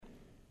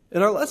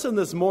In our lesson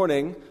this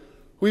morning,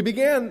 we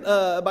began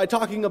by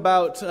talking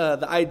about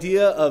the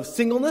idea of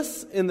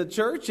singleness in the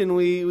church, and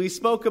we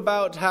spoke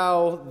about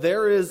how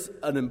there is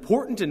an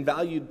important and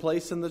valued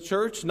place in the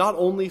church, not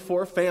only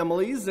for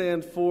families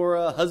and for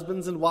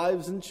husbands and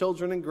wives and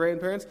children and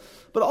grandparents,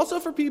 but also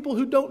for people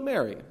who don't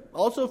marry,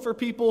 also for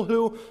people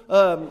who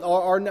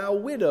are now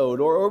widowed,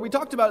 or we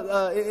talked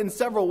about in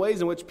several ways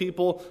in which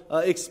people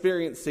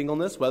experience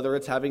singleness, whether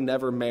it's having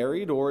never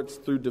married, or it's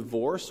through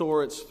divorce,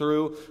 or it's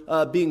through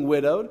being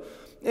widowed.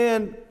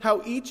 And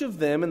how each of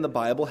them in the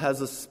Bible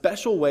has a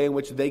special way in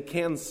which they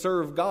can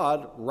serve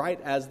God right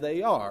as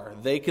they are.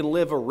 They can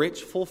live a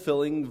rich,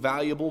 fulfilling,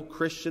 valuable,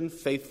 Christian,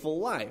 faithful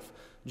life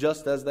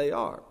just as they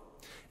are.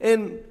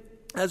 And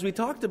as we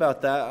talked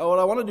about that, what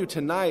I want to do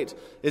tonight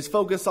is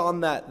focus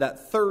on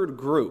that third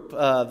group,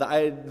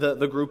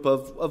 the group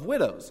of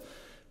widows.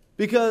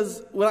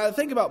 Because when I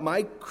think about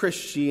my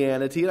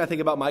Christianity and I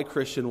think about my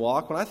Christian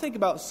walk, when I think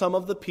about some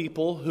of the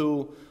people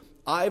who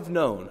I've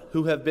known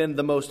who have been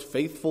the most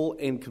faithful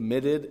and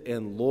committed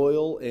and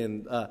loyal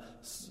and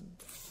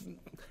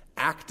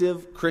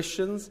active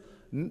Christians,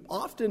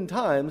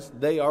 oftentimes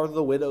they are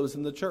the widows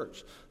in the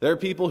church. There are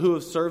people who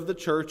have served the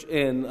church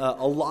in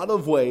a lot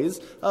of ways,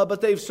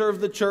 but they've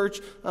served the church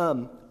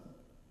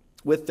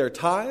with their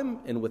time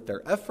and with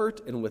their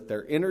effort and with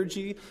their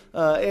energy.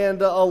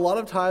 And a lot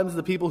of times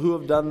the people who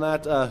have done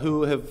that,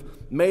 who have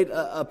made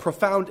a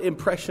profound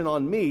impression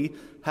on me,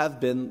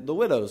 have been the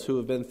widows who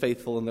have been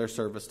faithful in their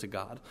service to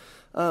God.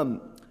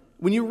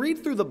 When you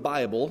read through the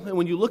Bible and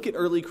when you look at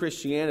early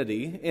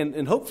Christianity,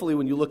 and hopefully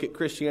when you look at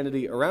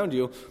Christianity around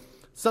you,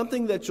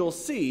 something that you'll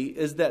see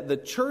is that the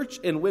church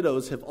and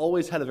widows have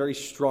always had a very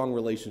strong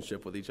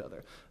relationship with each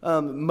other.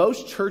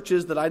 Most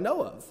churches that I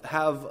know of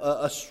have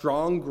a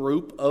strong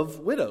group of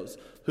widows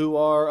who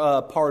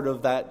are part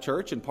of that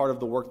church and part of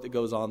the work that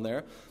goes on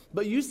there.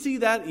 But you see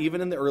that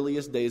even in the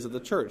earliest days of the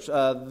church.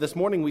 This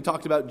morning we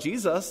talked about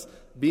Jesus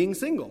being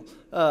single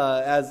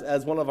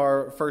as one of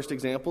our first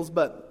examples.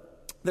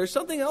 But there's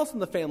something else in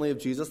the family of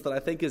Jesus that I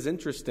think is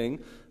interesting.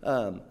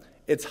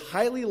 It's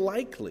highly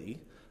likely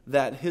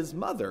that his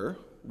mother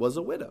was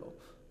a widow,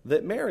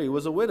 that Mary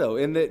was a widow,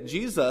 and that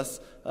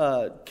Jesus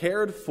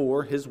cared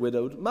for his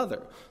widowed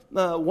mother.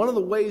 One of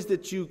the ways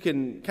that you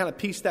can kind of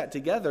piece that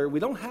together,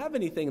 we don't have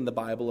anything in the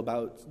Bible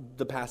about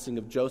the passing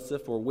of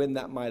Joseph or when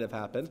that might have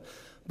happened,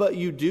 but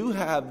you do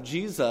have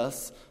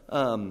Jesus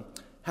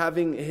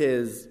having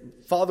his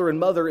father and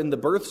mother in the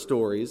birth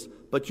stories,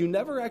 but you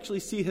never actually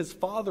see his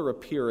father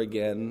appear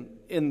again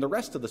in the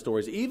rest of the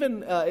stories.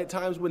 Even at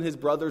times when his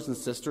brothers and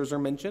sisters are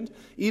mentioned,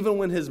 even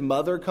when his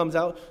mother comes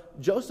out,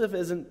 Joseph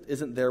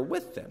isn't there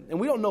with them. And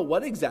we don't know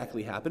what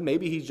exactly happened.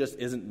 Maybe he just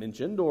isn't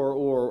mentioned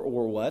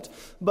or what.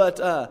 But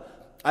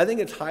I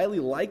think it's highly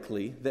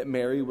likely that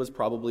Mary was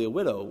probably a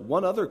widow.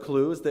 One other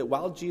clue is that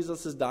while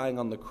Jesus is dying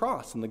on the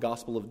cross in the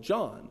Gospel of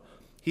John,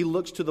 he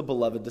looks to the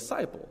beloved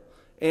disciple.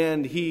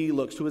 And he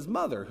looks to his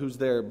mother, who's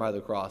there by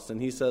the cross,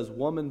 and he says,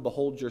 "Woman,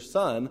 behold your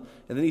son."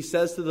 And then he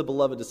says to the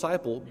beloved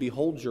disciple,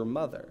 "Behold your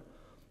mother."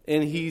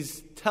 And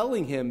he's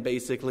telling him,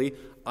 basically,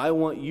 I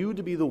want you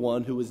to be the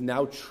one who is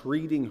now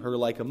treating her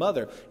like a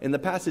mother. And the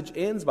passage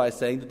ends by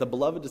saying that the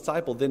beloved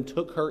disciple then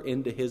took her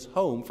into his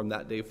home from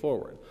that day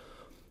forward.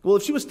 Well,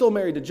 if she was still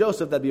married to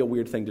Joseph, that'd be a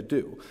weird thing to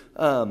do.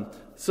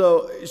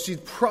 So she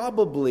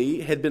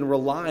probably had been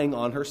relying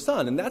on her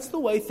son. And that's the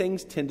way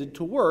things tended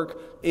to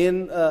work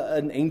in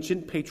an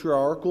ancient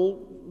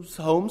patriarchal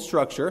home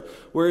structure,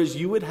 whereas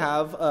you would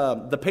have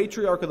the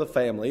patriarch of the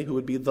family, who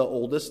would be the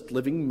oldest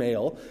living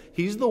male.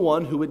 He's the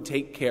one who would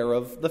take care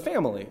of the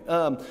family.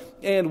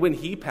 And when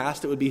he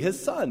passed, it would be his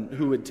son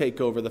who would take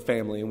over the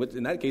family. And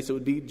in that case, it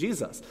would be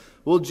Jesus.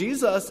 Well,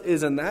 Jesus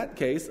is, in that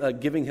case,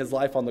 giving his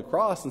life on the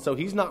cross, and so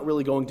he's not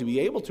really going to be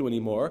able to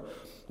anymore.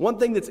 One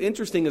thing that's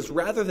interesting is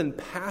rather than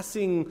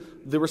passing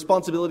the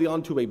responsibility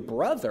on to a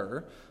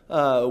brother,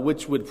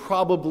 which would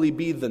probably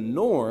be the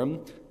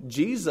norm,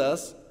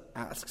 Jesus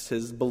asks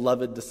his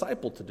beloved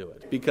disciple to do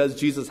it, because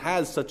Jesus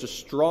has such a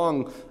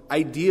strong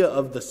idea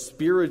of the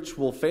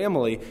spiritual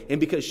family, and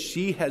because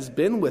she has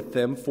been with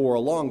them for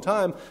a long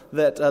time,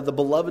 that the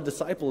beloved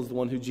disciple is the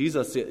one who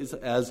Jesus is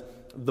as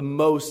the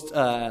most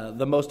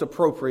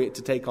appropriate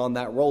to take on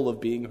that role of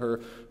being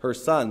her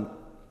son.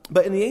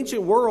 But in the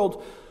ancient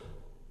world,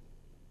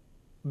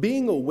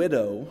 being a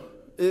widow,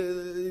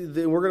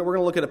 we're going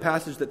to look at a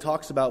passage that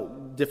talks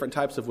about different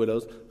types of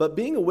widows, but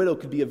being a widow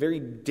could be a very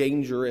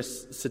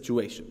dangerous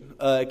situation.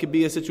 It could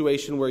be a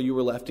situation where you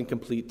were left in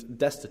complete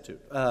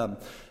destitute.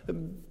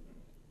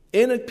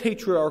 In a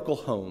patriarchal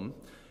home,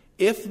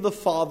 if the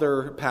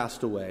father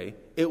passed away,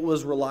 it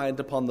was reliant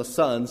upon the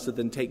sons to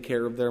then take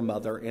care of their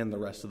mother and the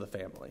rest of the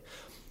family.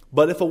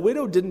 But if a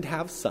widow didn't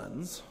have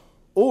sons,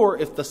 or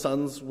if the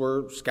sons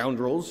were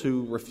scoundrels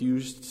who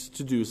refused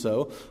to do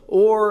so,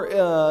 or,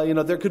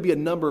 there could be a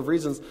number of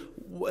reasons.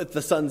 If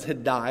the sons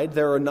had died,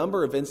 there are a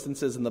number of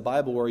instances in the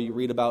Bible where you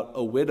read about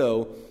a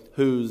widow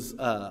whose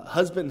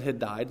husband had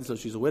died, and so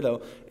she's a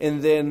widow,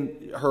 and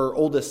then her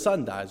oldest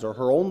son dies, or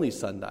her only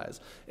son dies.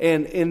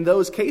 And in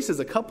those cases,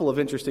 a couple of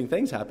interesting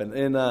things happen.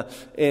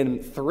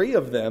 In 3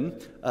 of them,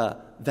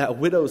 that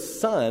widow's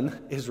son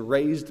is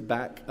raised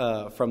back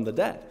from the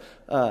dead.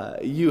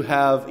 You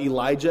have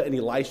Elijah and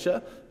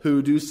Elisha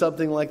who do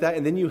something like that,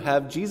 and then you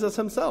have Jesus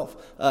himself.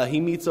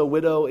 He meets a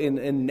widow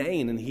in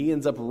Nain, and he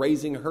ends up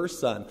raising her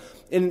son.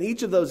 And in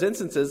each of those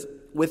instances,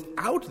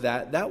 without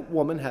that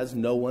woman has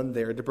no one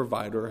there to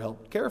provide or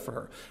help care for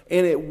her.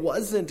 And it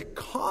wasn't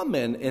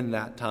common in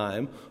that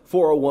time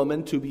for a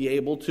woman to be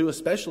able to,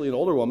 especially an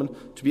older woman,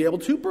 to be able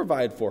to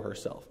provide for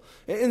herself.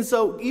 And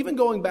so even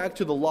going back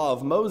to the law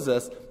of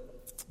Moses,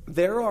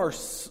 there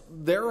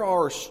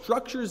are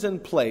structures in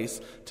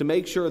place to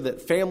make sure that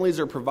families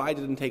are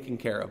provided and taken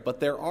care of. But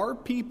there are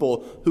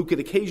people who could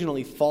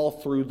occasionally fall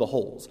through the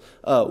holes.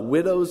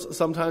 Widows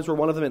sometimes were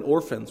one of them, and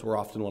orphans were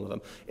often one of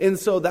them. And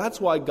so that's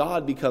why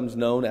God becomes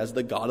known as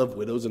the God of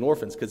widows and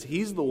orphans, because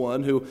he's the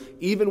one who,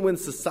 even when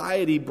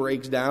society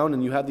breaks down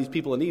and you have these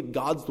people in need,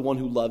 God's the one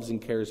who loves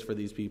and cares for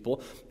these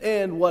people.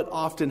 And what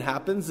often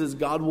happens is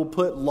God will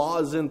put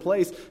laws in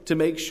place to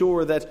make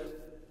sure that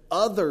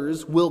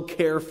others will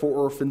care for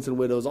orphans and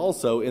widows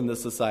also in the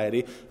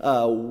society.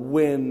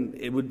 When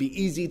it would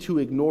be easy to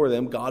ignore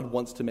them, God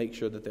wants to make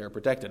sure that they're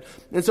protected.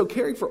 And so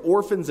caring for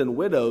orphans and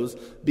widows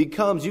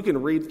becomes, you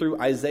can read through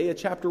Isaiah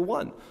chapter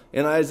 1.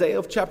 In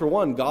Isaiah chapter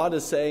 1, God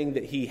is saying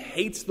that he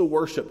hates the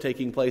worship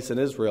taking place in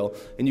Israel.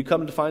 And you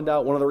come to find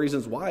out one of the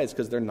reasons why is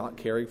because they're not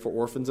caring for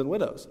orphans and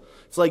widows.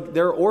 It's like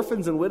there are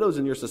orphans and widows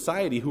in your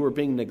society who are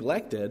being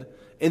neglected,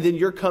 and then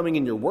you're coming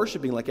and you're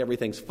worshiping like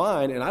everything's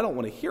fine, and I don't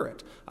want to hear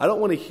it. I don't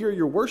want to hear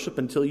your worship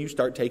until you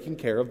start taking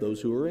care of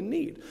those who are in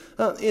need.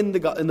 In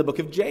the book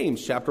of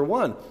James, chapter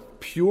 1,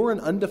 pure and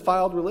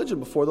undefiled religion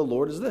before the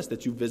Lord is this,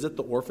 that you visit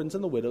the orphans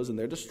and the widows in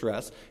their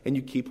distress, and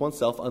you keep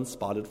oneself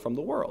unspotted from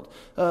the world.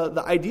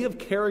 The idea of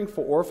caring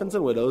for orphans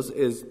and widows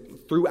is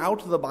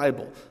throughout the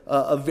Bible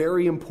a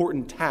very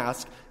important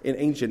task in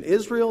ancient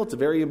Israel. It's a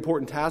very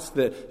important task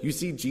that you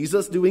see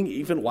Jesus doing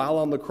even while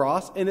on the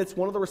cross, and it's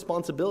one of the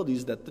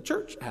responsibilities that the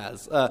church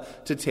has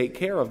to take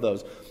care of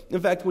those.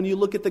 In fact, when you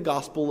look at the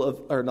Gospel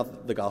of, or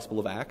not the Gospel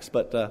of Acts,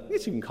 but I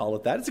guess you can call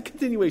it that. It's a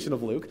continuation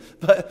of Luke.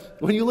 But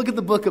when you look at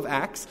the book of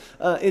Acts,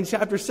 in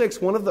chapter 6,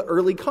 one of the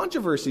early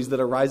controversies that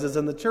arises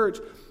in the church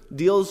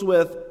deals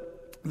with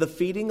the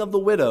feeding of the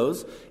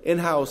widows, and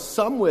how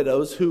some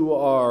widows who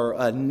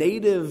are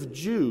native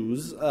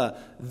Jews,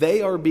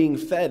 they are being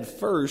fed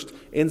first,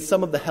 and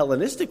some of the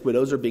Hellenistic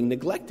widows are being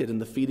neglected in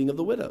the feeding of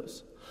the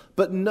widows.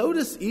 But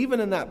notice even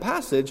in that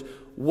passage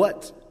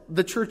what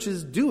the church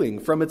is doing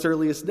from its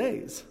earliest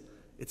days.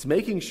 It's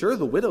making sure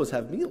the widows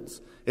have meals.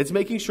 It's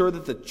making sure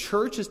that the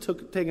church is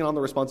taking on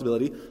the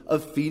responsibility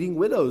of feeding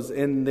widows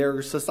in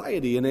their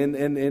society and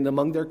in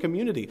among their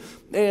community.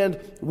 And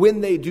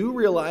when they do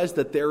realize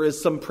that there is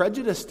some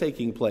prejudice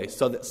taking place,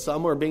 so that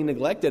some are being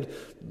neglected,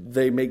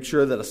 they make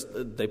sure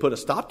that they put a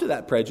stop to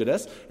that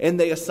prejudice, and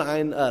they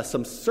assign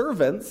some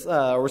servants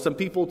or some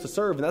people to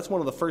serve. And that's one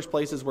of the first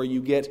places where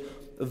you get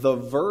the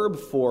verb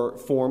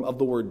form of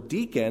the word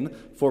deacon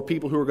for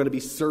people who are going to be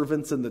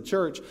servants in the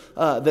church,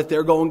 that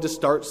they're going to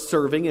start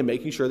serving and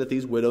making sure that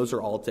these widows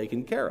are all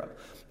taken care of.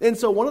 And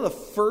so one of the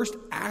first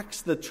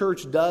acts the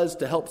church does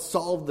to help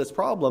solve this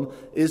problem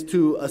is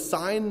to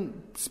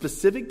assign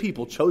specific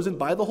people chosen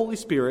by the Holy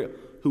Spirit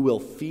who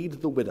will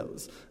feed the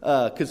widows.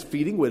 Because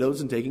feeding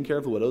widows and taking care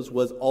of the widows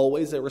was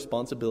always a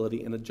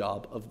responsibility and a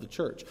job of the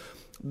church.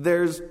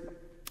 There's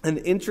an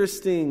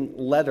interesting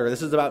letter.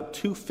 This is about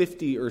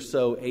 250 or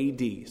so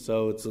AD.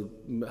 So it's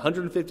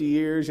 150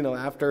 years,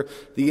 after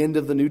the end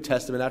of the New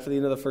Testament, after the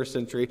end of the first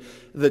century.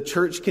 The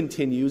church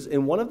continues,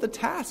 and one of the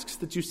tasks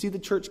that you see the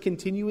church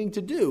continuing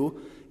to do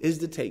is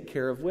to take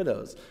care of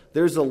widows.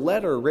 There's a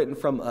letter written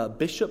from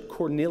Bishop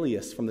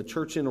Cornelius from the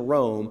church in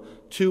Rome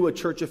to a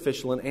church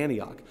official in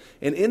Antioch.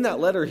 And in that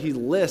letter, he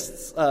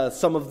lists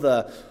some of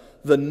the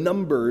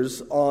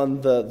numbers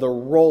on the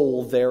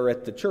roll there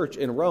at the church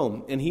in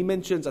Rome. And he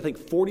mentions, I think,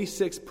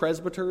 46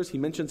 presbyters. He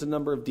mentions a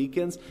number of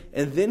deacons.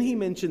 And then he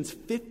mentions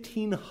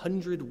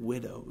 1,500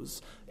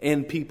 widows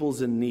and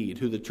peoples in need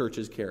who the church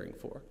is caring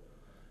for.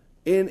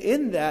 And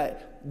in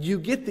that, you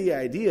get the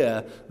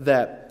idea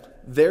that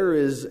there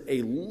is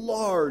a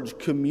large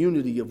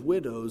community of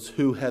widows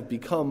who have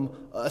become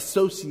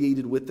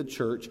associated with the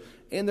church,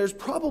 and there's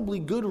probably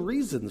good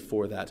reasons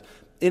for that.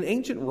 In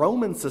ancient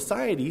Roman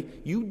society,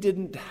 you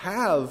didn't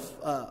have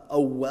a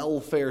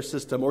welfare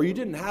system, or you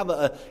didn't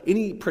have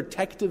any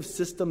protective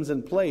systems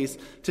in place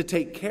to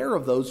take care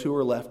of those who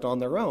were left on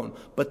their own.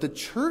 But the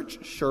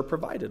church sure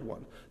provided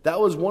one. That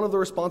was one of the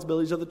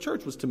responsibilities of the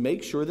church, was to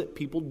make sure that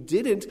people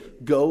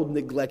didn't go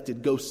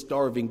neglected, go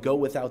starving, go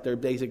without their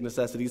basic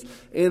necessities.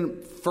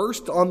 And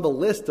first on the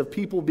list of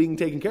people being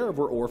taken care of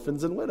were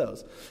orphans and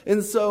widows.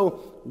 And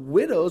so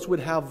widows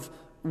would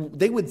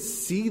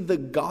see the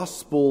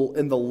gospel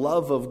and the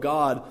love of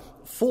God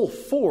full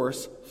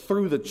force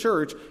through the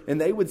church,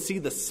 and they would see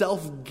the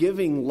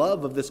self-giving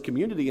love of this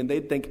community, and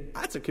they'd think,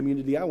 that's a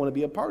community I want to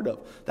be a part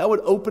of. That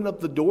would open up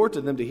the door to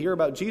them to hear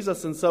about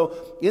Jesus. And so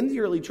in the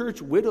early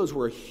church, widows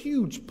were a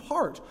huge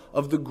part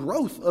of the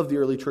growth of the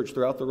early church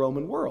throughout the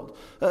Roman world.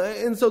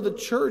 And so the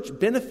church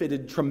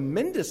benefited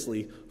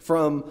tremendously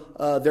from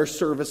their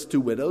service to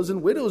widows,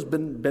 and widows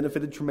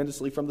benefited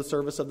tremendously from the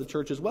service of the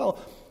church as well.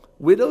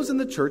 Widows in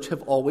the church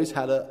have always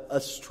had a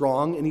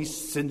strong and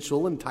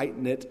essential and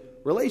tight-knit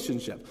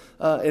relationship.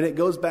 And it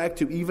goes back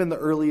to even the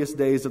earliest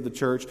days of the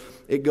church.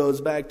 It goes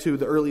back to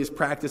the earliest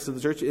practice of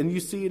the church, and you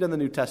see it in the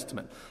New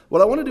Testament.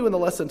 What I want to do in the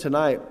lesson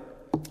tonight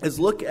is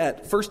look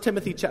at 1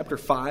 Timothy chapter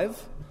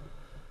 5.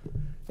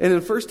 And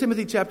in 1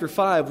 Timothy chapter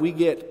 5, we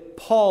get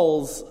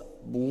Paul's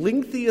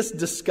lengthiest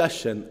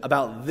discussion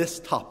about this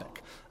topic.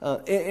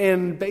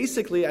 And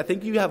basically, I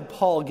think you have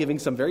Paul giving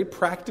some very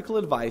practical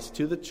advice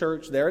to the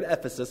church there at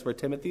Ephesus, where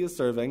Timothy is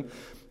serving,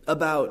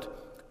 about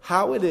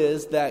how it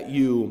is that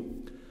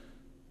you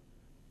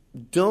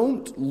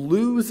don't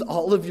lose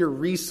all of your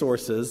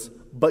resources,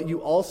 but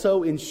you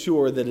also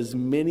ensure that as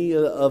many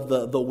of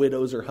the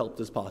widows are helped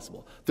as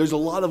possible. There's a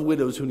lot of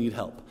widows who need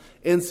help.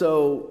 And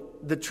so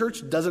the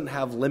church doesn't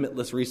have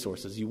limitless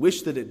resources. You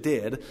wish that it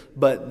did,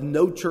 but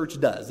no church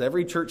does.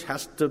 Every church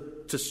has to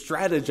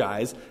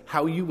strategize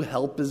how you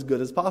help as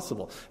good as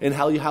possible, and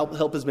how you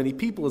help as many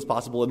people as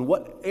possible, and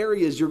what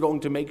areas you're going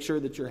to make sure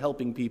that you're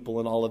helping people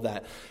and all of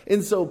that.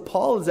 And so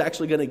Paul is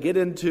actually going to get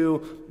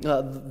into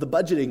the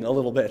budgeting a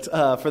little bit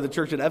for the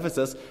church at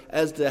Ephesus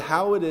as to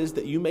how it is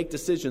that you make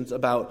decisions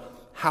about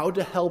how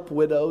to help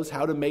widows,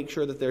 how to make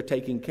sure that they're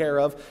taken care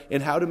of,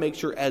 and how to make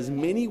sure as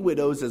many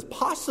widows as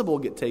possible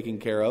get taken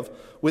care of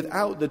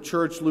without the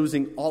church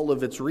losing all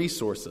of its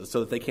resources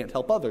so that they can't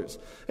help others.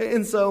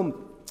 And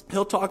so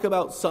he'll talk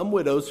about some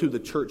widows who the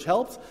church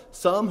helps,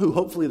 some who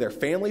hopefully their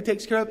family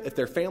takes care of. If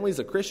their family's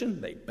a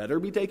Christian, they better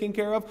be taken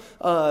care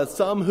of.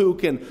 Some who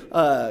can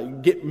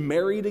get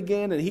married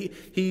again. And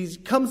he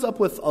comes up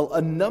with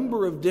a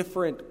number of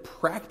different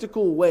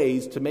practical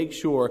ways to make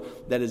sure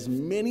that as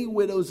many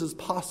widows as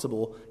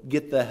possible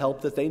get the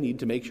help that they need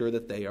to make sure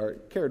that they are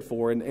cared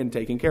for and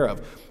taken care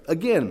of.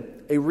 Again,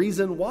 a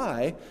reason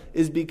why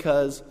is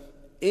because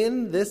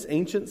in this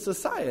ancient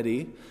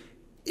society,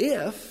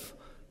 if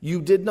you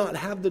did not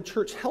have the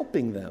church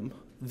helping them,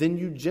 then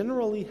you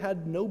generally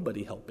had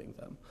nobody helping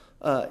them.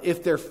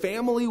 If their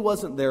family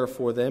wasn't there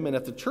for them, and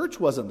if the church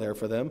wasn't there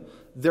for them,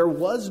 there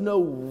was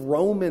no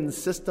Roman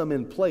system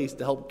in place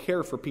to help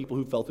care for people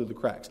who fell through the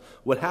cracks.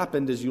 What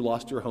happened is you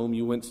lost your home,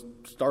 you went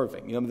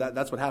starving.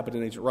 That's what happened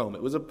in ancient Rome.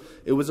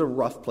 It was a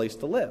rough place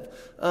to live.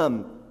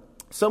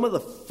 Some of the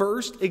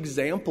first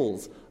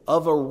examples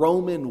of a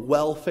Roman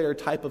welfare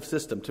type of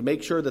system to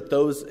make sure that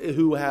those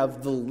who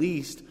have the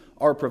least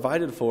are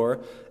provided for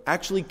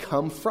actually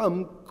come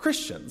from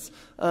Christians.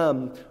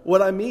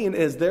 What I mean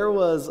is there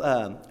was,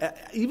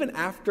 even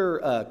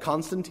after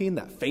Constantine,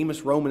 that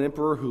famous Roman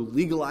emperor who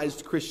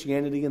legalized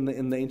Christianity in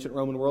the ancient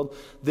Roman world,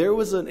 there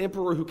was an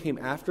emperor who came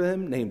after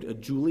him named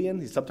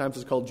Julian. He sometimes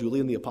is called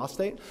Julian the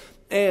Apostate.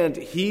 And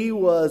he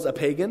was a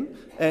pagan.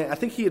 And I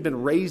think he had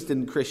been raised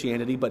in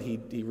Christianity, but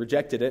he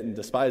rejected it and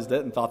despised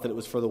it and thought that it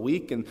was for the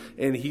weak.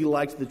 And he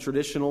liked the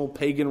traditional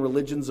pagan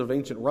religions of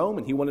ancient Rome,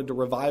 and he wanted to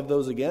revive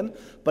those again.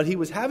 But he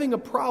was having a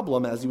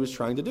problem as he was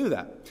trying to do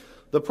that.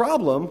 The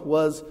problem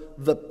was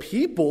the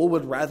people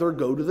would rather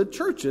go to the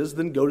churches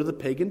than go to the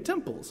pagan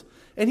temples.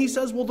 And he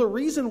says, well, the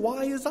reason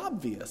why is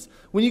obvious.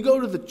 When you go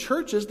to the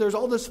churches, there's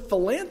all this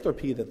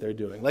philanthropy that they're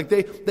doing. Like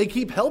they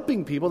keep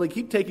helping people. They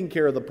keep taking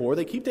care of the poor.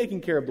 They keep taking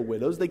care of the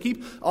widows. They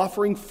keep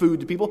offering food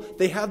to people.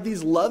 They have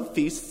these love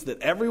feasts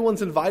that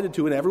everyone's invited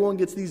to, and everyone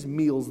gets these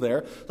meals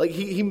there. Like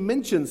he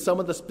mentions some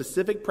of the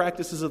specific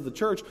practices of the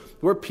church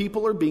where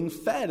people are being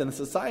fed in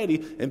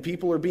society, and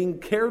people are being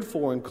cared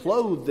for and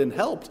clothed and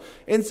helped.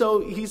 And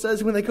so he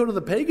says when they go to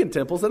the pagan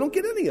temples, they don't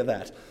get any of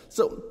that.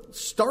 So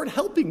start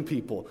helping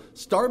people.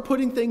 Start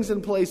putting things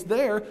in place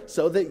there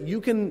so that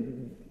you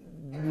can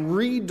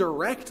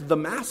redirect the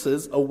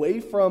masses away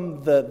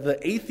from the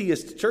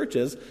atheist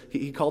churches.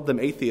 He called them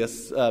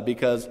atheists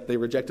because they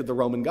rejected the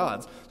Roman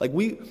gods. Like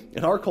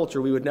in our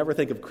culture, we would never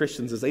think of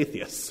Christians as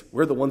atheists.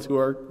 We're the ones who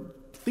are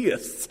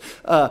theists.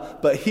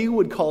 But he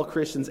would call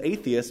Christians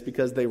atheists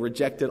because they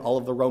rejected all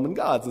of the Roman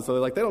gods. And so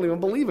they're like, they don't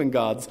even believe in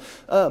gods.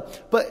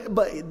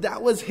 But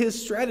that was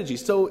his strategy.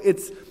 So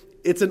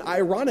it's an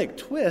ironic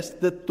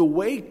twist that the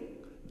way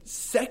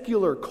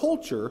secular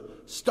culture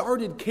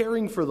started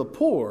caring for the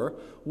poor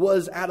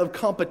was out of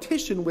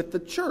competition with the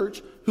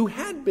church who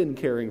had been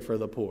caring for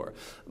the poor.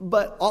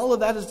 But all of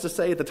that is to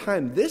say, at the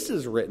time this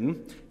is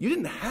written, you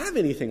didn't have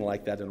anything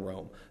like that in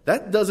Rome.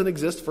 That doesn't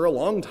exist for a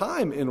long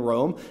time in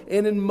Rome,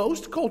 and in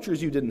most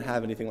cultures you didn't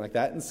have anything like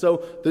that. And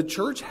so the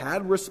church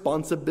had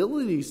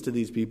responsibilities to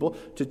these people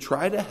to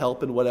try to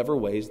help in whatever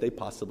ways they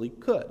possibly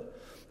could.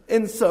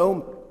 And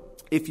so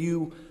if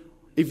you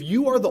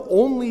are the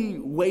only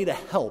way to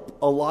help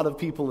a lot of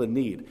people in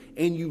need,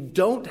 and you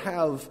don't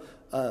have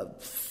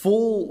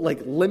full,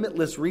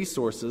 limitless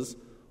resources,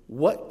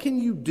 what can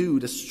you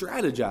do to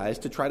strategize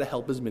to try to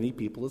help as many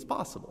people as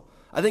possible?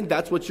 I think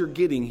that's what you're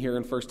getting here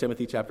in 1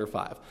 Timothy chapter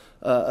 5.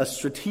 A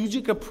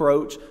strategic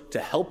approach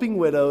to helping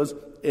widows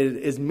in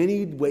as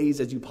many ways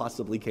as you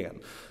possibly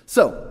can.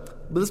 So,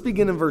 let's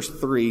begin in verse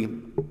 3,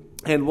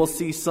 and we'll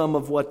see some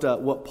of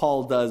what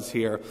Paul does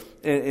here,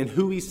 and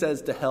who he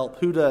says to help,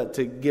 who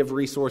to give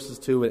resources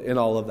to, and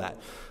all of that.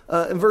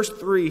 In verse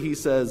 3, he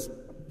says,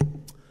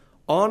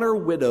 honor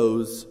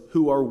widows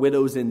who are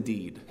widows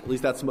indeed. At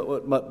least that's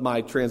what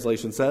my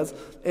translation says.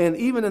 And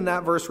even in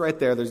that verse right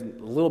there, there's a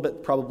little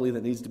bit probably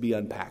that needs to be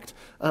unpacked.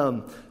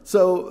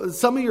 So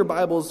some of your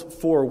Bibles,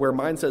 for where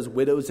mine says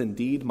widows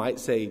indeed, might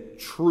say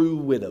true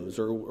widows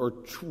or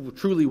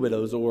truly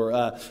widows.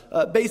 Or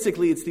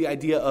basically it's the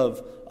idea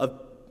of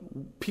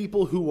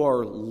people who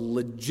are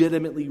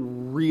legitimately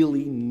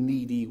really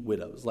needy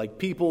widows. Like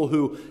people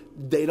who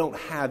they don't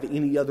have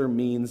any other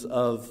means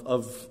of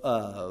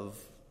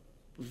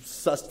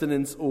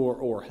sustenance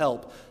or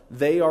help.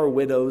 They are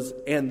widows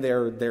and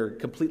they're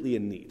completely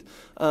in need.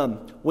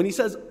 When he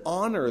says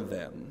honor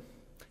them,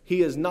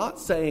 he is not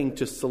saying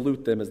to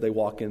salute them as they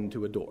walk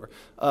into a door.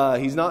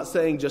 He's not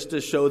saying just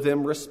to show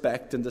them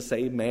respect and to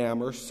say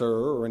ma'am or sir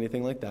or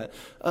anything like that.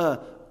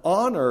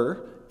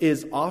 Honor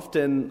is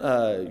often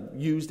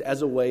used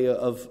as a way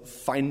of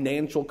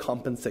financial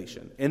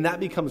compensation. And that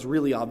becomes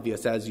really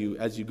obvious as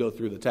you go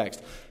through the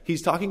text.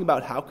 He's talking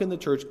about how can the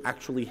church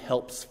actually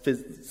help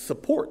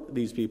support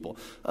these people.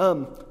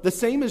 The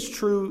same is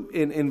true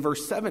in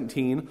verse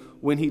 17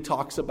 when he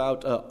talks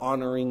about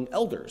honoring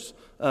elders.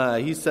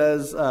 He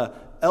says,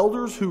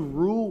 elders who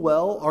rule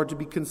well are to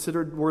be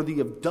considered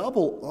worthy of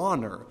double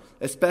honor,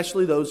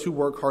 especially those who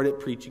work hard at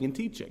preaching and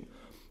teaching.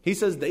 He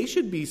says they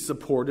should be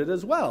supported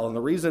as well. And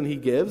the reason he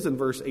gives in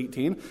verse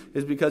 18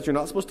 is because you're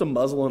not supposed to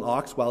muzzle an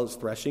ox while it's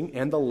threshing,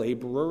 and the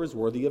laborer is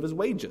worthy of his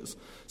wages.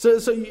 So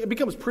it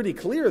becomes pretty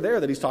clear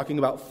there that he's talking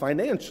about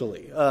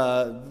financially,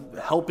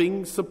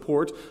 helping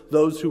support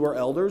those who are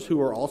elders, who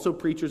are also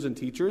preachers and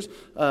teachers.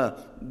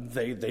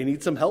 They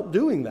need some help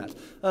doing that.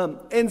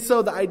 And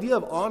so the idea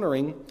of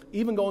honoring,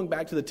 even going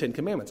back to the Ten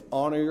Commandments,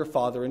 honor your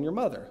father and your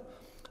mother.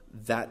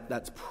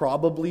 That's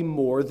probably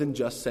more than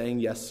just saying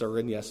yes, sir,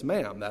 and yes,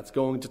 ma'am. That's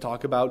going to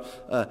talk about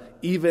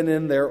even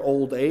in their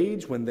old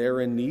age, when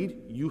they're in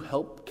need, you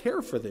help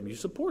care for them, you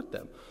support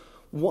them.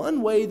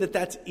 One way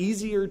that's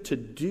easier to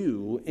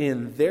do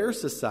in their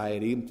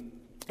society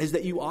is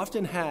that you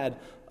often had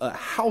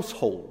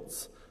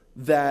households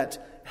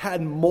that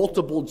had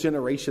multiple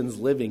generations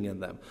living in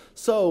them.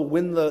 So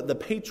when the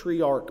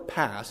patriarch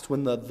passed,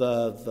 when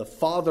the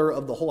father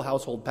of the whole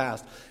household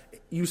passed,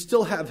 you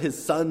still have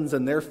his sons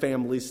and their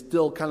families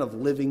still kind of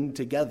living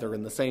together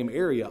in the same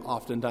area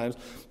oftentimes.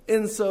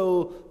 And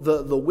so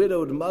the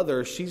widowed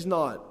mother, she's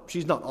not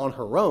on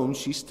her own.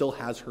 She still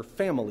has her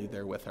family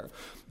there with her.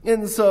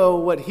 And so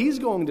what he's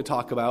going to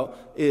talk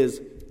about is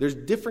there's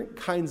different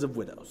kinds of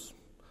widows.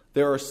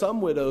 There are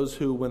some widows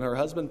who, when her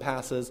husband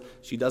passes,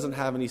 she doesn't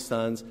have any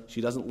sons,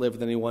 she doesn't live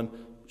with anyone,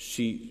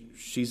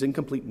 she's in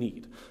complete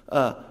need.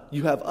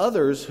 You have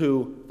others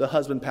who the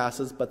husband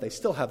passes, but they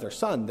still have their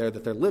son there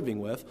that they're living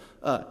with.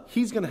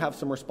 He's going to have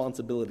some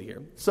responsibility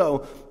here.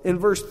 So in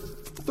verse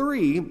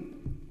 3,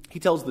 he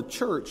tells the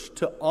church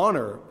to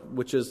honor,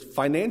 which is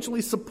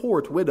financially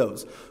support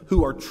widows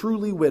who are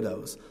truly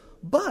widows.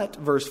 But,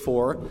 verse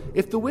 4,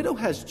 if the widow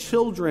has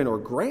children or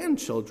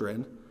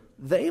grandchildren,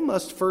 they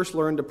must first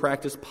learn to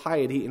practice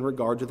piety in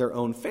regard to their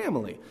own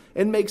family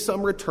and make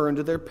some return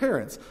to their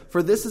parents,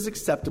 for this is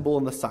acceptable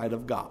in the sight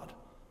of God.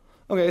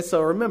 Okay,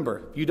 so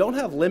remember, you don't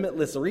have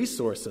limitless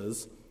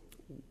resources.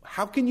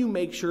 How can you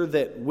make sure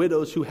that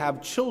widows who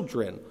have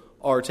children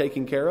are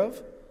taken care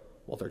of?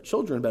 Well, their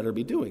children better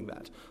be doing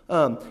that.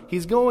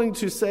 He's going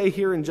to say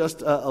here in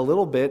just a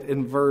little bit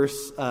in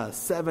verse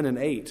 7 and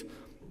 8,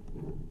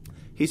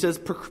 he says,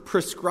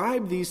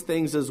 prescribe these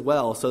things as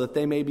well, so that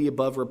they may be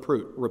above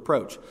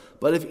reproach.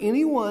 But if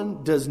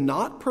anyone does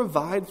not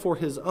provide for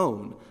his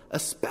own,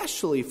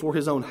 especially for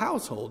his own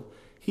household,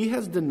 he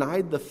has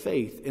denied the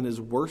faith and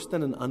is worse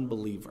than an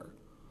unbeliever.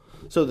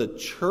 So the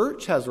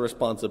church has a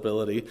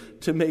responsibility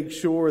to make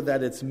sure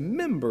that its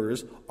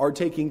members are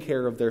taking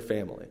care of their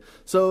family.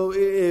 So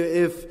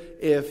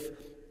if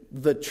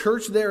the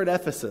church there at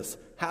Ephesus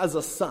has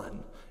a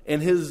son,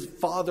 and his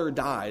father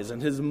dies,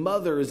 and his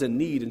mother is in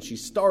need, and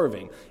she's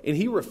starving, and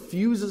he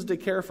refuses to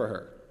care for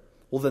her,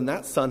 well, then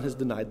that son has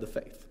denied the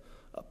faith.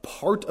 A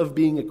part of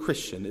being a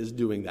Christian is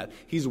doing that.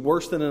 He's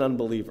worse than an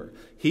unbeliever.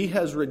 He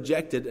has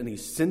rejected an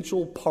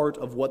essential part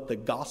of what the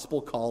gospel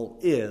call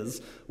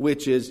is,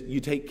 which is you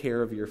take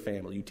care of your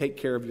family. You take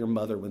care of your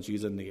mother when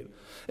she's in need.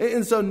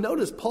 And so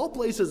notice, Paul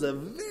places a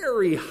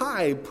very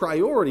high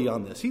priority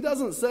on this. He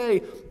doesn't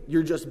say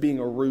you're just being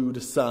a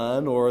rude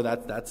son or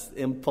that's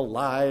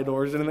impolite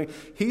or anything.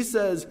 He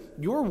says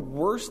you're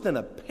worse than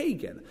a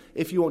pagan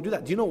if you won't do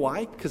that. Do you know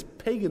why? Because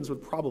pagans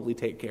would probably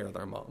take care of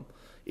their mom.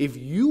 If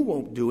you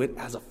won't do it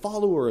as a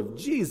follower of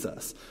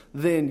Jesus,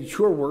 then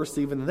you're worse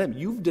even than them.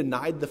 You've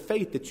denied the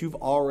faith that you've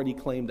already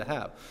claimed to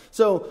have.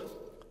 So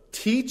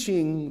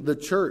teaching the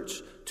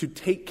church to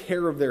take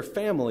care of their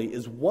family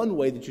is one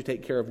way that you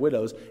take care of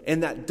widows,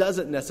 and that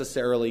doesn't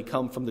necessarily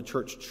come from the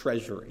church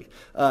treasury.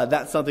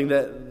 That's something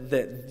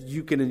that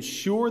you can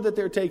ensure that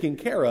they're taken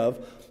care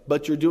of,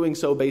 but you're doing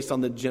so based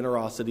on the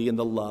generosity and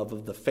the love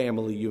of the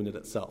family unit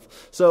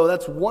itself. So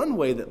that's one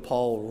way that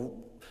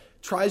Paul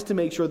tries to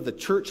make sure that the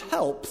church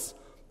helps,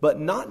 but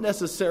not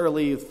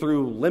necessarily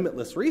through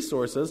limitless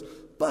resources,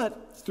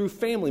 but through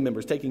family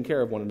members taking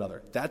care of one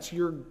another. That's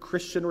your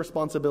Christian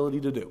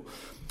responsibility to do.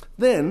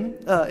 Then,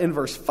 in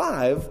verse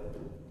 5,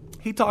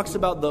 he talks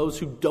about those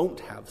who don't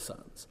have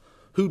sons,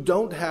 who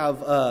don't have,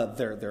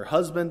 their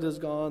husband is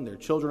gone, their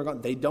children are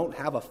gone, they don't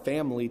have a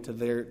family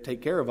to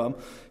take care of them.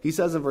 He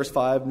says in verse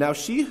 5, now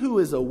she who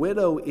is a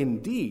widow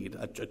indeed,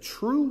 a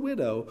true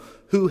widow,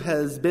 who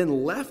has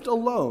been left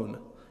alone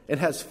and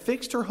has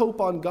fixed her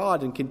hope on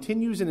God and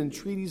continues in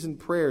entreaties and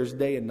prayers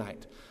day and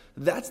night.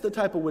 That's the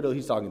type of widow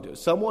he's talking to.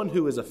 Someone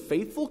who is a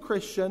faithful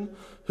Christian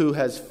who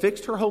has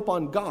fixed her hope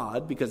on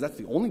God, because that's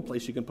the only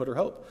place she can put her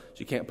hope.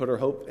 She can't put her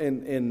hope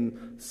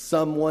in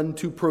someone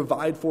to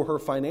provide for her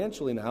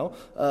financially now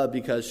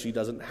because she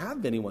doesn't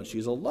have anyone.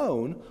 She's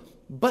alone,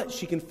 but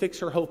she can fix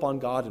her hope on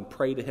God and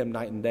pray to him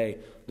night and day.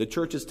 The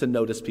church is to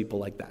notice people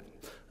like that.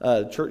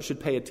 The church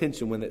should pay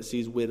attention when it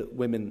sees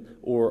women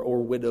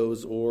or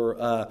widows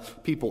or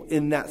people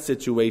in that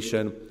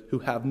situation who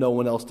have no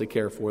one else to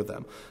care for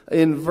them.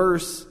 In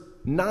verse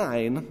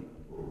 9,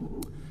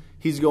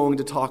 he's going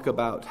to talk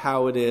about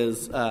how it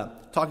is,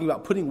 talking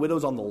about putting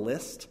widows on the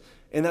list.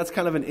 And that's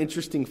kind of an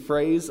interesting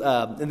phrase.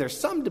 And there's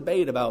some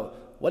debate about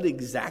what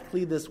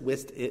exactly this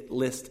list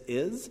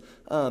is.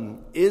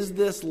 Is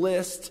this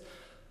list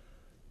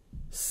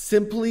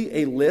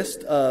simply a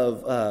list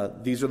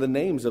of, these are the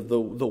names of the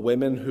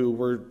women who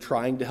we're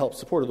trying to help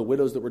support, or the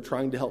widows that we're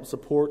trying to help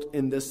support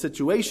in this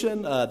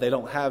situation? They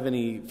don't have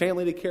any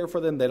family to care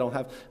for them. They don't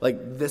have,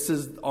 this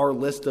is our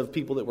list of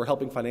people that we're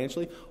helping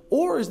financially.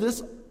 Or is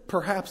this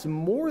perhaps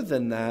more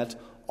than that,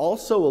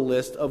 also a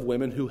list of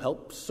women who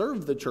help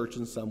serve the church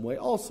in some way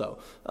also?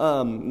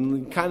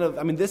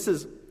 This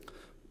is,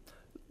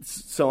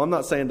 so I'm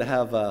not saying to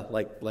have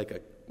a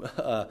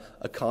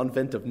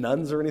convent of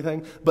nuns or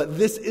anything, but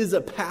this is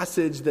a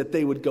passage that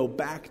they would go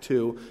back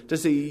to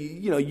see,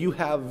 you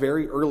have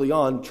very early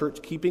on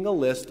church keeping a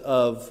list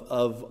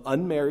of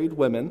unmarried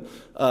women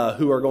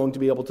who are going to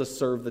be able to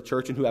serve the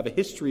church and who have a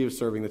history of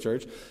serving the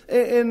church.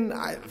 And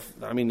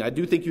I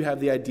do think you have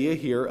the idea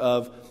here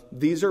of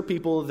these are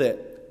people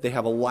that they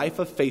have a life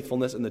of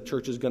faithfulness and the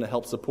church is going to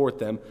help support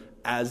them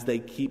as they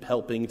keep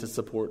helping to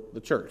support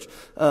the church.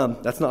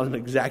 That's not an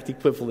exact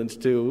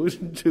equivalent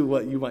to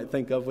what you might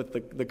think of with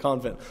the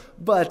convent.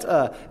 But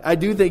I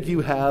do think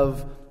you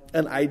have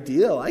an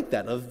idea like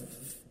that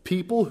of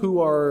people who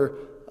are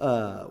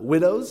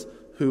widows,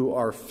 who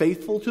are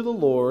faithful to the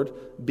Lord,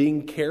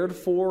 being cared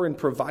for and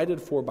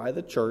provided for by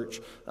the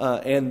church,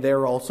 and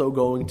they're also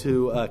going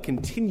to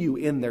continue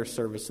in their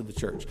service to the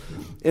church.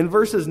 In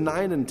verses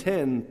 9 and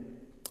 10,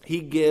 he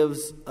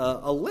gives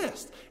a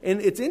list.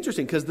 And it's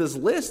interesting because this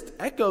list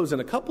echoes in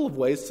a couple of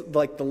ways,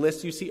 like the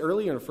list you see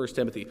earlier in 1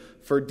 Timothy,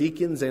 for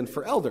deacons and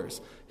for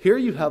elders. Here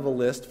you have a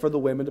list for the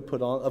women to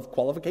put on, of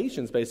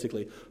qualifications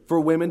basically,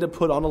 for women to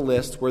put on a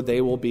list where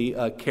they will be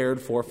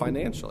cared for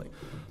financially.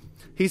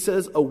 He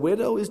says a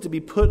widow is to be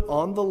put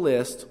on the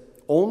list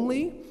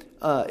only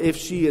if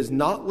she is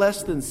not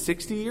less than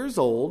 60 years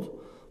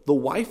old, the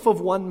wife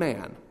of one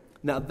man.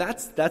 Now,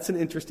 that's an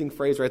interesting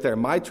phrase right there.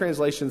 My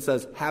translation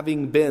says,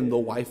 having been the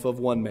wife of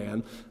one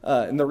man.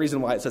 And the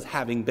reason why it says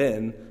having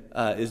been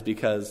is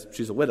because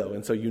she's a widow.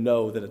 And so you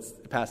know that it's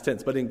past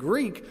tense. But in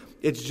Greek,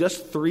 it's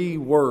just 3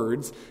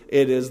 words.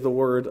 It is the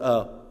word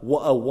a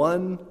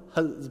one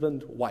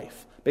husband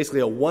wife.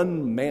 Basically a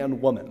one-man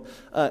woman.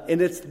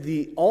 And it's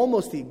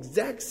almost the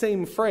exact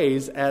same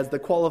phrase as the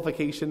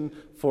qualification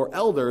for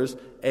elders,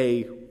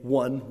 a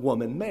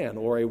one-woman man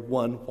or a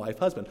one-wife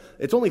husband.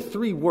 It's only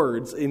 3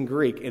 words in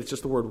Greek. It's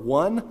just the word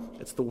one,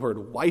 it's the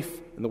word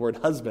wife, and the word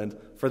husband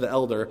for the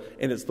elder.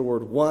 And it's the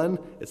word one,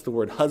 it's the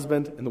word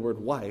husband, and the word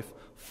wife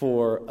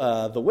for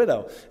the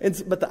widow.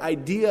 But the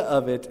idea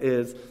of it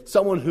is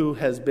someone who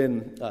has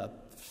been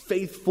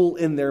faithful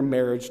in their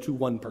marriage to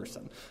one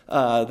person.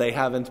 They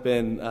haven't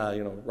been,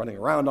 running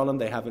around on them.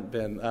 They haven't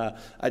been.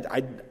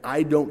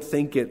 I don't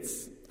think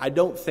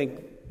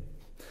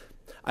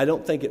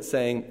it's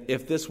saying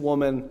if this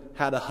woman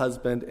had a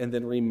husband and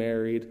then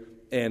remarried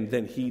and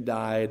then he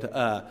died,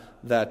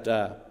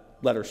 that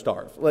let her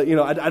starve.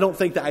 I don't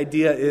think the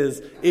idea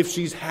is if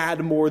she's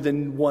had more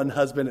than one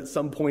husband at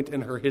some point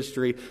in her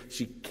history,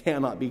 she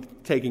cannot be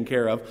taken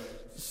care of.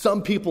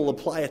 Some people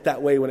apply it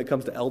that way when it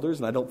comes to elders,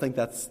 and I don't think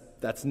that's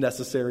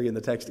necessary in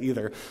the text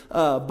either.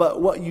 But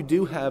what you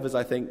do have is,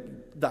 I think,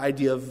 the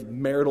idea of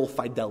marital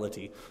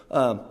fidelity.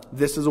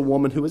 This is a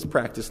woman who has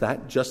practiced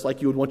that, just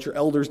like you would want your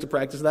elders to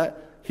practice that.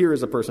 Here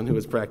is a person who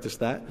has practiced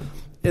that.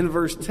 In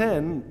verse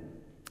 10,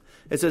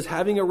 it says,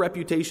 having a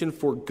reputation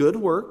for good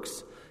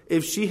works,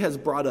 if she has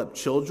brought up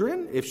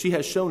children, if she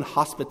has shown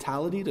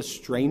hospitality to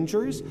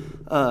strangers,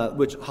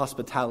 which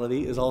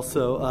hospitality is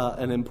also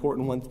an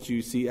important one that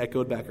you see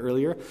echoed back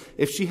earlier,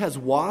 if she has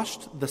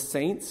washed the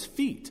saints'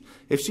 feet,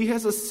 if she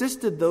has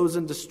assisted those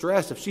in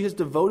distress, if she has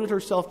devoted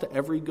herself to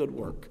every good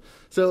work.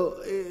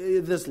 So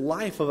this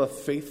life of a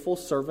faithful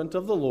servant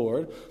of the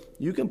Lord,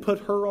 you can put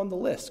her on the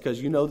list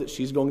because you know that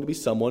she's going to be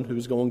someone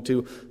who's going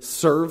to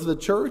serve the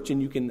church,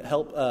 and you can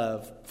help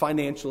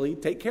financially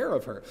take care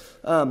of her.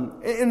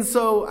 And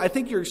so I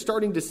think you're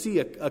starting to see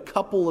a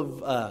couple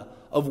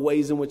of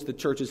ways in which the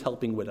church is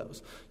helping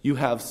widows. You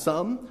have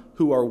some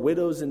who are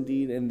widows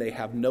indeed, and they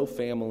have no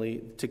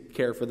family to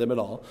care for them at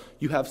all.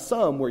 You have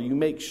some where you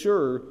make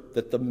sure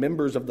that the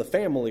members of the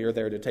family are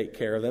there to take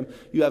care of them.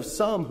 You have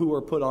some who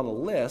are put on a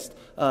list.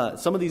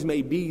 Some of these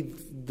may be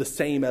the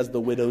same as the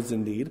widows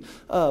indeed,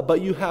 but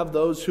you have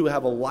those who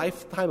have a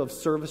lifetime of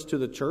service to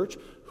the church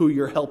who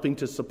you're helping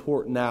to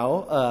support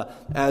now,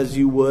 as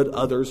you would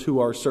others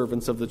who are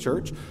servants of the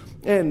church.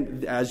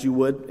 And as you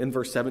would in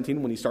verse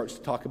 17 when he starts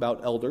to talk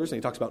about elders, and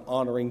he talks about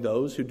honoring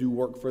those who do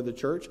work for the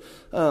church.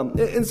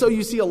 And so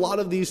you see a lot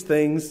of these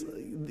things.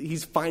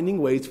 He's finding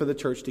ways for the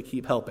church to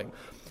keep helping.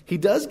 He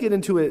does get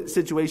into a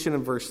situation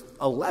in verse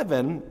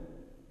 11.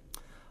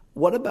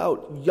 What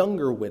about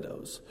younger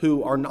widows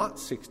who are not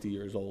 60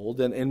 years old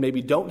and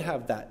maybe don't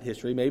have that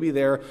history? Maybe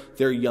they're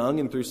young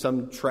and through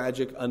some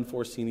tragic,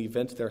 unforeseen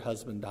event, their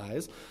husband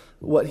dies.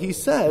 What he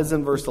says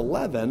in verse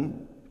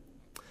 11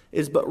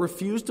 is, but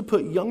refuse to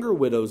put younger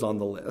widows on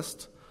the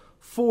list,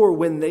 for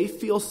when they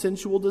feel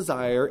sensual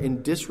desire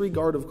in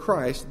disregard of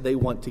Christ, they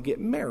want to get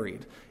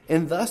married,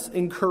 and thus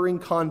incurring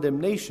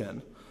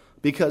condemnation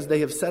because they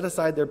have set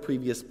aside their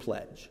previous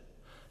pledge.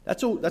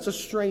 That's a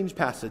strange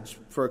passage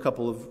for a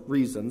couple of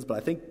reasons, but I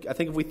think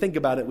if we think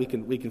about it, we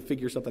can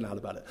figure something out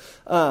about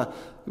it.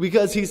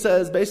 Because he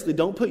says basically,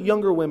 don't put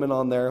younger women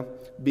on there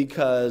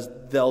because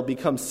they'll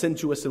become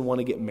sensuous and want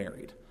to get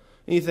married.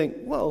 And you think,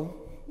 well,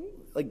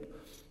 like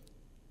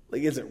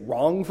is it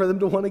wrong for them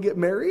to want to get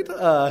married?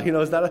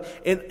 Is that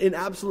and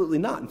absolutely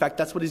not. In fact,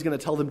 that's what he's going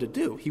to tell them to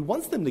do. He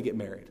wants them to get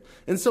married.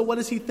 And so what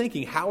is he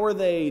thinking? How are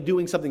they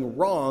doing something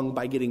wrong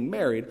by getting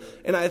married?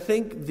 And I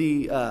think at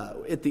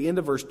the end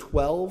of verse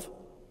 12,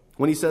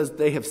 when he says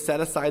they have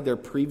set aside their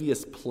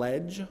previous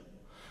pledge,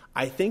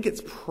 I think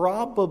it's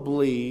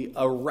probably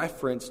a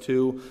reference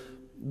to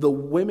the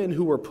women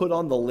who were put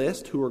on the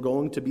list who are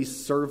going to be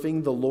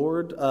serving the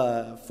Lord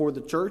for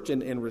the church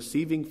and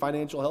receiving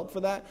financial help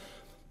for that.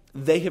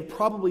 They have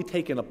probably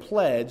taken a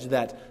pledge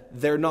that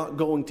they're not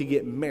going to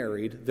get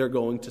married. They're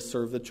going to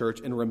serve the church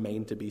and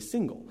remain to be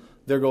single.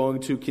 They're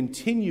going to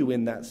continue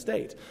in that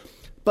state.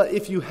 But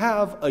if you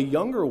have a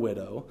younger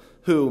widow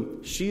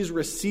who she's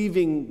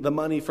receiving the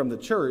money from the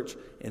church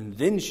and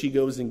then she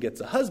goes and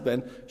gets a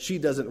husband, she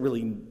doesn't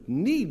really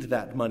need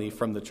that money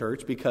from the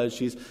church because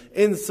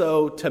and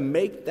so to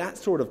make that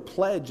sort of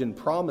pledge and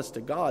promise to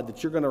God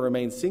that you're going to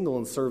remain single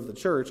and serve the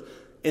church,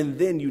 and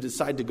then you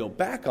decide to go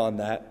back on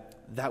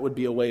that would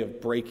be a way of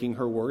breaking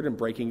her word and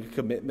breaking a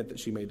commitment that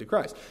she made to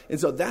Christ. And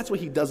so that's what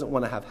he doesn't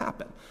want to have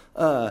happen.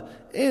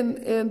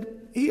 And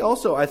he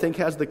also, I think,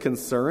 has the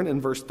concern in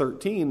verse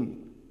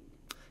 13.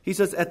 He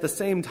says, at the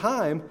same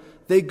time,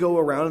 they go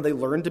around and they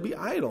learn to be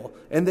idle.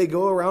 And they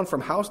go around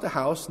from house to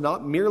house,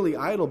 not merely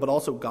idle, but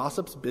also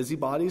gossips,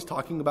 busybodies,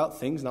 talking about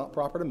things not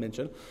proper to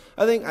mention.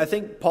 I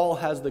think Paul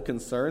has the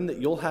concern that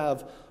you'll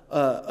have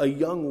a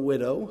young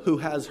widow who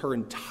has her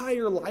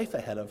entire life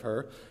ahead of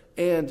her,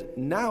 and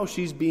now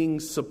she's being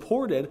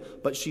supported,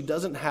 but she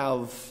doesn't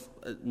have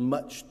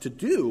much to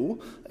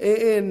do.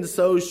 And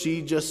so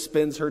she just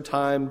spends her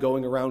time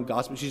going around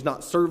gossiping. She's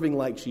not serving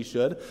like she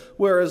should.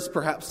 Whereas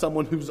perhaps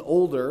someone who's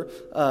older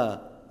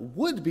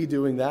would be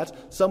doing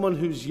that. Someone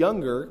who's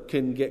younger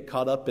can get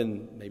caught up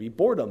in maybe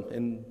boredom.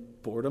 And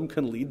boredom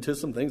can lead to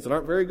some things that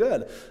aren't very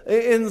good.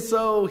 And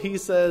so he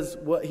says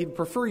what he'd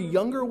prefer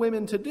younger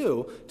women to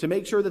do to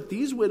make sure that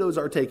these widows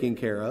are taken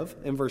care of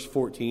in verse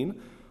 14.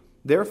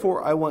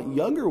 Therefore, I want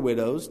younger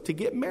widows to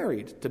get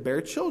married, to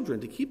bear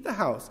children, to keep the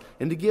house,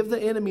 and to give the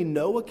enemy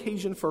no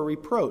occasion for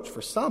reproach,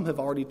 for some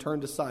have already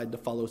turned aside to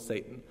follow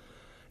Satan.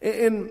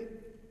 And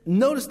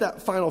notice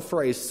that final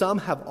phrase, some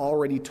have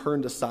already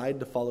turned aside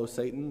to follow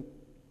Satan.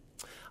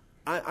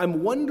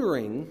 I'm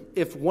wondering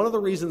if one of the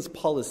reasons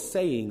Paul is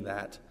saying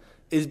that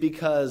is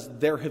because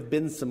there have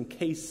been some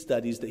case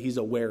studies that he's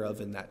aware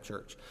of in that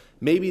church.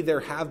 Maybe there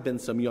have been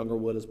some younger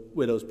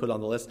widows put on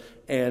the list,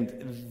 and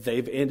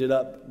they've ended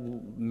up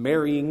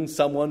marrying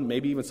someone,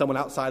 maybe even someone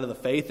outside of the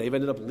faith. They've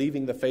ended up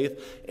leaving the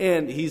faith,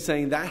 and he's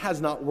saying that has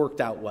not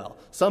worked out well.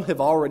 Some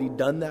have already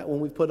done that when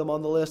we've put them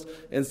on the list,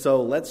 and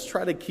so let's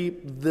try to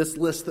keep this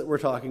list that we're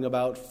talking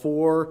about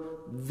for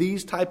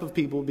these type of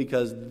people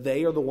because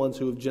they are the ones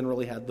who have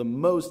generally had the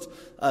most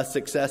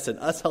success in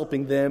us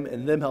helping them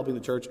and them helping the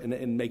church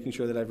and making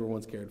sure that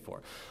everyone's cared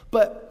for.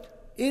 But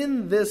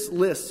in this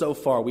list so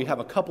far, we have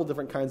a couple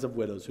different kinds of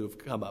widows who have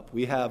come up.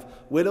 We have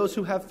widows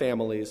who have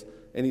families,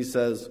 and he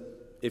says,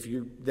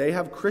 they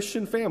have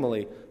Christian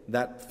family,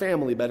 that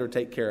family better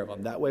take care of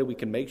them. That way we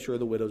can make sure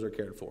the widows are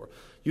cared for.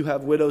 You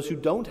have widows who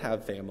don't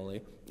have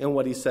family, and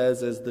what he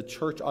says is the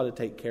church ought to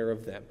take care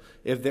of them.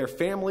 If their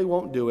family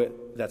won't do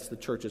it, that's the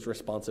church's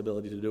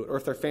responsibility to do it. Or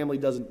if their family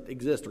doesn't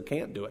exist or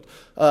can't do it,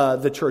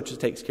 the church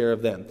takes care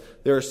of them.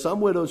 There are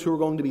some widows who are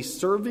going to be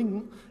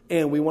serving,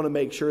 and we want to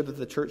make sure that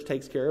the church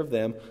takes care of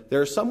them.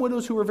 There are some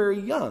widows who are very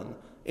young.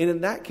 And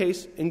in that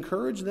case,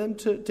 encourage them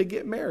to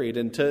get married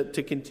and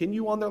to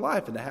continue on their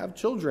life and to have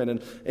children.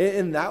 And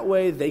in that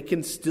way, they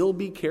can still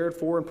be cared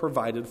for and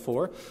provided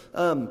for.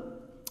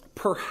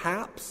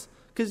 Perhaps,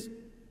 because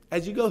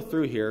as you go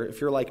through here,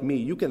 if you're like me,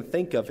 you can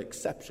think of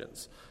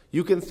exceptions.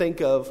 You can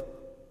think of,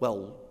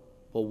 well,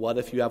 what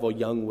if you have a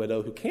young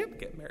widow who can't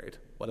get married?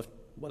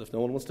 What if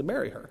no one wants to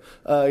marry her?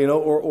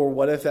 Or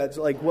what if that's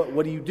like,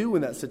 what do you do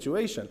in that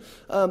situation?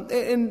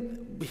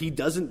 And he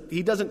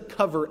doesn't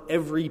cover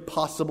every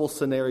possible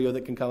scenario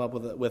that can come up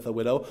with a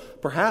widow.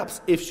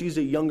 Perhaps if she's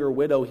a younger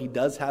widow, he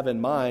does have in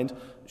mind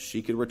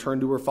she could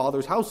return to her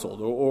father's household,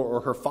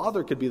 or her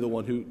father could be the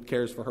one who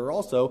cares for her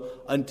also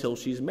until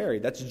she's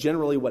married. That's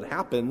generally what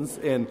happens,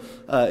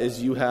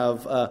 is you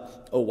have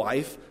a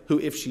wife who,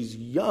 if she's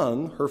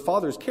young, her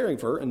father's caring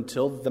for her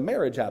until the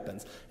marriage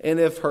happens. And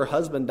if her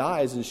husband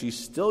dies and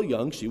she's still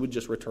young, she would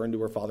just return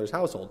to her father's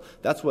household.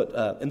 That's what,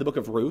 in the book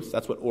of Ruth,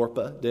 that's what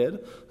Orpah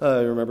did.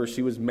 Remember,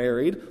 she was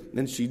married,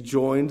 and she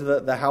joined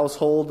the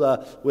household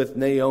with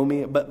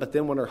Naomi, but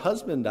then when her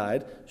husband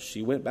died,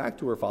 she went back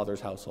to her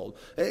father's household.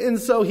 And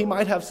so he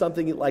might have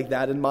something like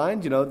that in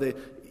mind,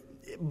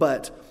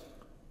 but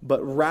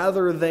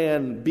rather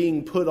than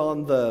being put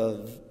on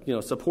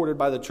supported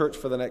by the church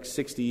for the next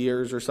 60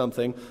 years or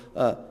something,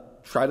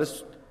 try to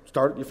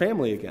start your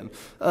family again.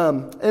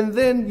 And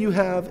then you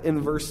have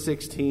in verse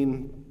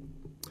 16,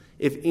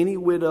 if any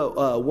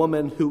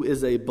woman who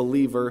is a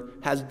believer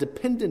has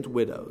dependent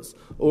widows,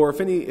 or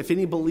if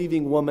any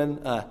believing woman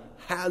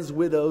has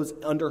widows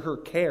under her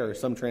care,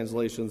 some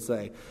translations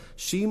say,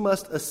 she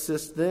must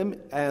assist them,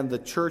 and the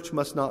church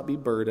must not be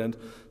burdened,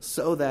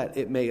 so that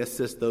it may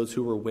assist those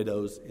who are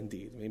widows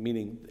indeed.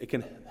 Meaning it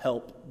can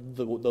help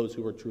those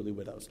who are truly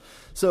widows.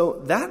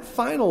 So that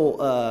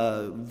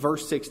final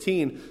verse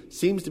 16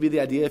 seems to be the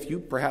idea. If you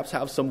perhaps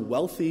have some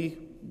wealthy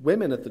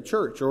women at the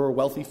church or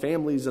wealthy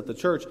families at the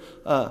church,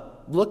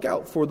 look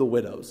out for the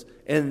widows,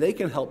 and they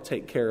can help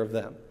take care of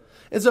them.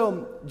 And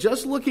so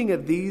just looking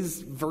at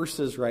these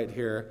verses right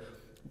here,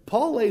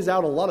 Paul lays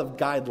out a lot of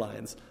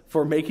guidelines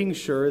for making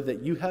sure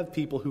that you have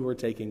people who are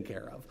taken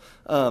care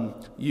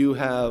of. You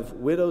have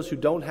widows who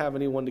don't have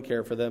anyone to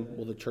care for them.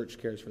 Well, the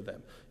church cares for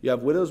them. You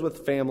have widows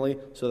with family,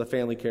 so the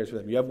family cares for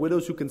them. You have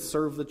widows who can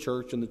serve the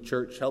church, and the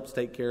church helps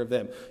take care of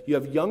them. You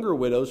have younger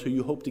widows who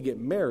you hope to get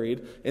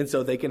married, and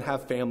so they can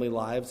have family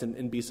lives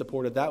and be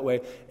supported that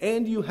way.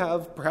 And you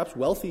have perhaps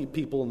wealthy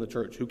people in the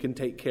church who can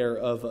take care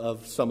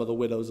of some of the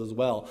widows as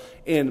well.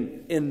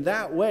 And in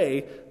that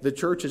way, the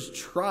church is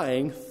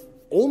trying,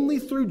 only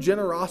through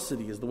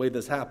generosity is the way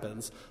this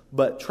happens,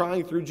 but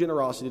trying through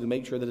generosity to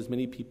make sure that as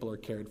many people are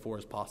cared for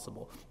as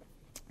possible.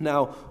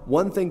 Now,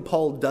 one thing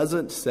Paul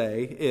doesn't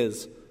say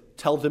is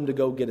tell them to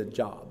go get a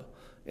job.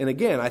 And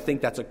again, I think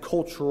that's a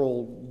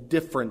cultural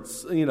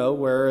difference,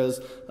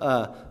 whereas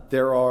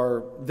there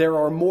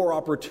are more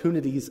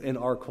opportunities in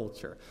our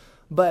culture.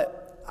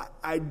 But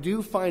I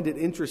do find it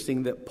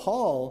interesting that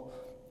Paul,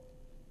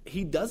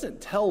 he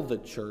doesn't tell the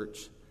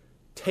church,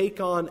 take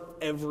on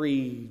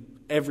every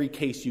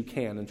case you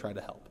can and try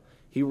to help.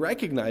 He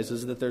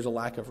recognizes that there's a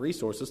lack of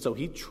resources, so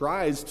he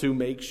tries to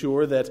make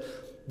sure that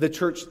the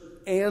church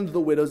and the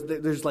widows,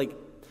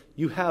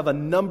 you have a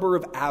number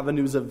of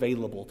avenues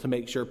available to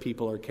make sure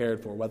people are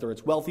cared for, whether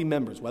it's wealthy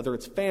members, whether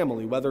it's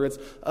family, whether it's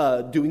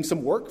doing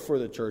some work for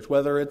the church,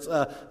 whether it's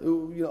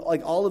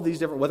all of these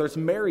different, whether it's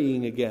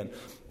marrying again.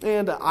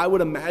 And I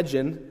would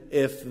imagine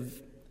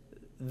if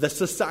the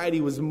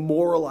society was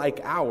more like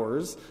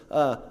ours,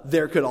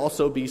 there could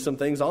also be some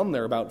things on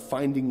there about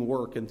finding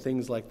work and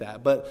things like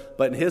that. But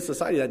in his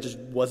society, that just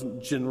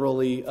wasn't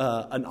generally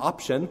an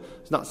option.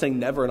 It's not saying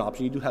never an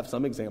option. You do have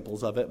some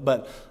examples of it.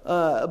 But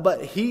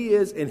he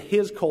is, in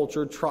his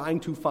culture,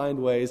 trying to find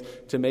ways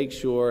to make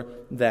sure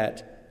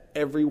that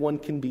everyone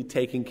can be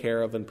taken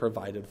care of and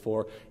provided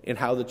for, and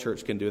how the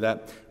church can do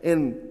that.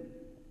 And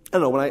I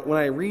don't know, when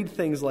I read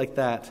things like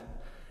that,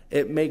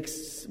 it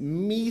makes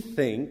me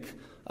think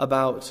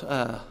about,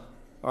 all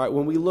right,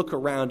 when we look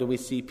around and we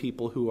see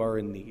people who are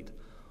in need,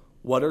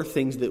 what are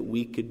things that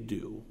we could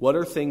do? What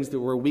are things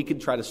where we could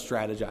try to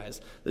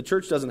strategize? The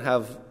church doesn't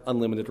have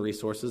unlimited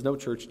resources. No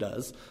church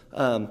does.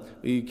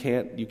 You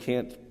can't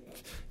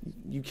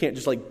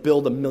just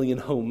build 1 million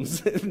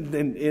homes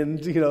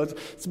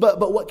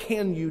but what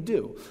can you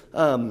do?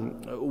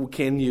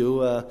 Can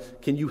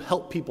you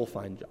help people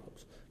find jobs?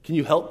 Can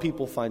you help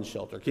people find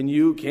shelter?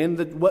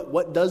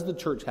 What does the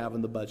church have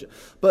in the budget?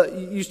 But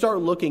you start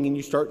looking and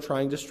you start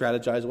trying to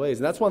strategize ways.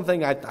 And that's one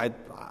thing I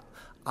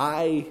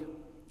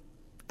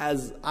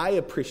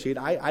appreciate.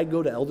 I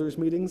go to elders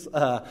meetings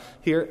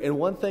here, and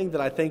one thing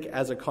that I think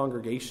as a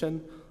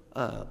congregation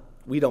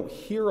we don't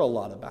hear a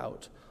lot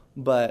about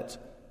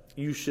but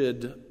you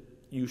should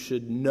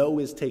know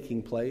is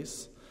taking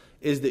place,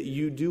 is that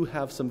you do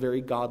have some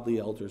very godly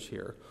elders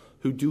here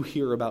who do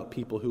hear about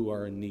people who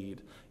are in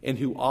need and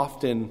who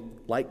often,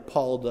 like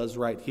Paul does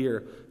right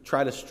here,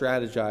 try to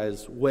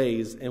strategize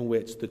ways in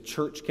which the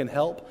church can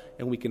help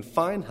and we can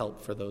find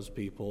help for those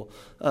people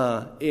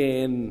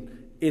in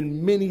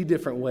many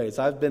different ways.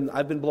 I've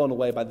been blown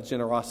away by the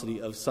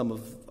generosity of some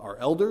of our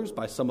elders,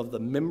 by some of the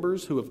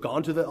members who have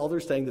gone to the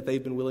elders saying that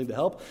they've been willing to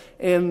help.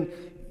 And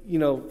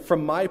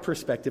from my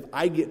perspective,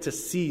 I get to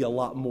see a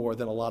lot more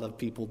than a lot of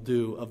people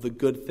do of the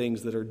good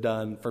things that are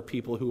done for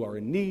people who are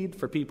in need,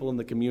 for people in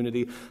the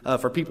community,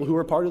 for people who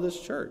are part of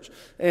this church.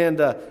 And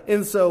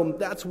so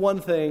that's one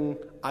thing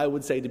I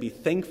would say, to be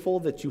thankful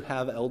that you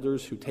have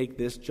elders who take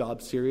this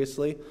job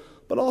seriously.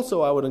 But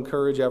also I would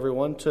encourage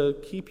everyone to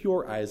keep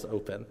your eyes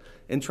open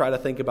and try to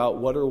think about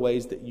what are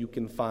ways that you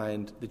can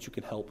find that you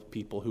can help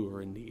people who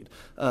are in need.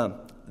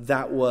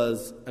 That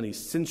was an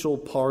essential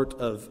part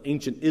of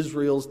ancient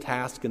Israel's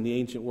task in the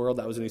ancient world.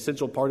 That was an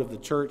essential part of the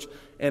church,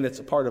 and it's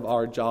a part of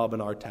our job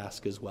and our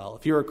task as well.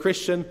 If you're a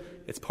Christian,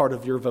 it's part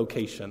of your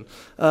vocation.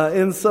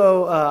 And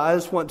so I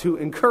just want to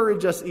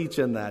encourage us each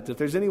in that. If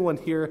there's anyone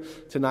here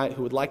tonight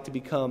who would like to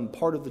become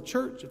part of the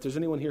church, if there's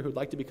anyone here who would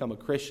like to become a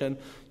Christian,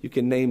 you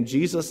can name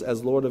Jesus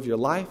as Lord of your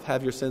life,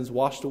 have your sins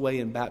washed away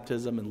in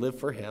baptism, and live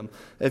for Him.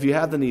 If you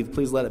have the need,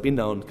 please let it be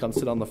known. Come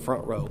sit on the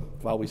front row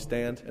while we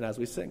stand and as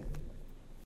we sing.